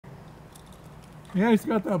Yeah, he's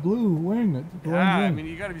got that blue wing. Yeah, I mean,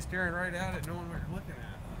 you got to be staring right at it, knowing what you're looking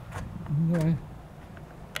at. Okay.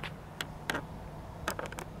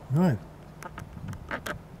 Good.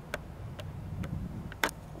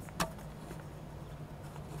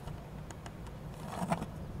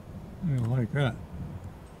 I don't like that.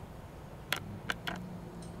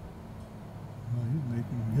 Well, he's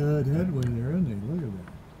making good headway there, isn't he? Look at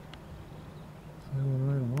that. Sailing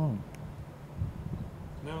right along.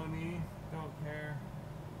 No knee, don't care.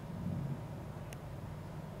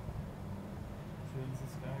 She's a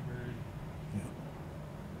skybird. Yeah.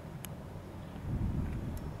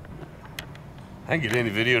 I didn't get any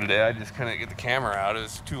video today. I just couldn't get the camera out. It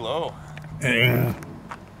was too low. Yeah.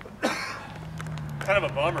 Kind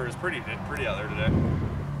of a bummer. It's pretty out there today.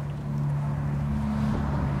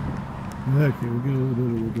 Okay, we'll get a little bit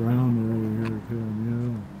of a ground over here too,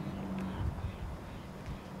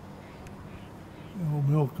 yeah. Old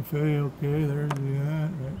Milk Cafe, okay, there's the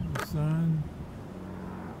right in the sun.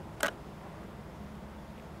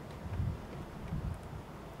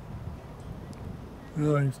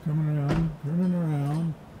 Oh, he's coming around, turning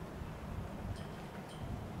around.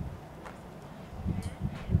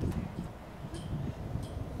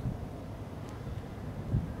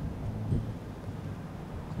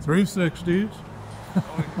 .360s. Oh,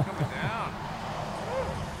 he's coming down.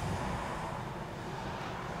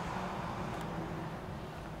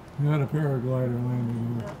 You had a paraglider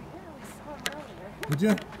landing here. Did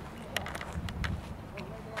you?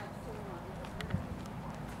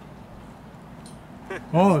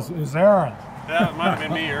 Oh, it's Aaron. That might have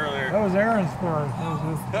been me earlier. That was Aaron's bird.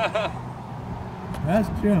 That's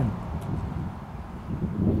Jim.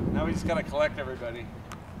 Now we just gotta collect everybody.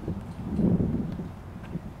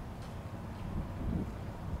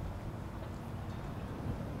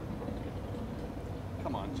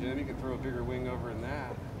 Come on, Jim. You can throw a bigger wing over in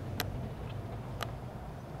that.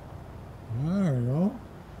 There you go.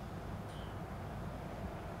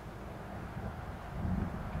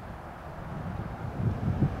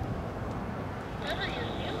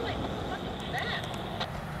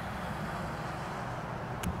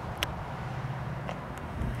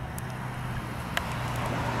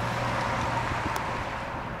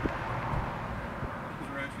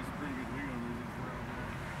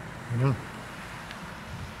 Yeah.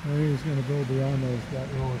 Maybe he's going to go beyond that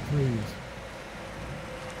row of trees.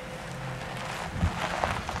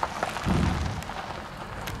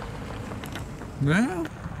 Now,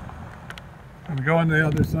 going to go on the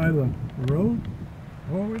other side of the road.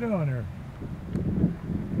 What are we doing here?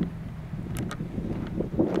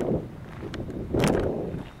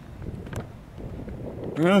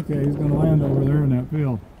 Okay, he's going to land over there in that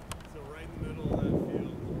field. So right in the middle of that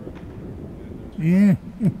field. Yeah.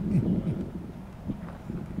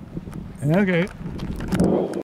 Okay.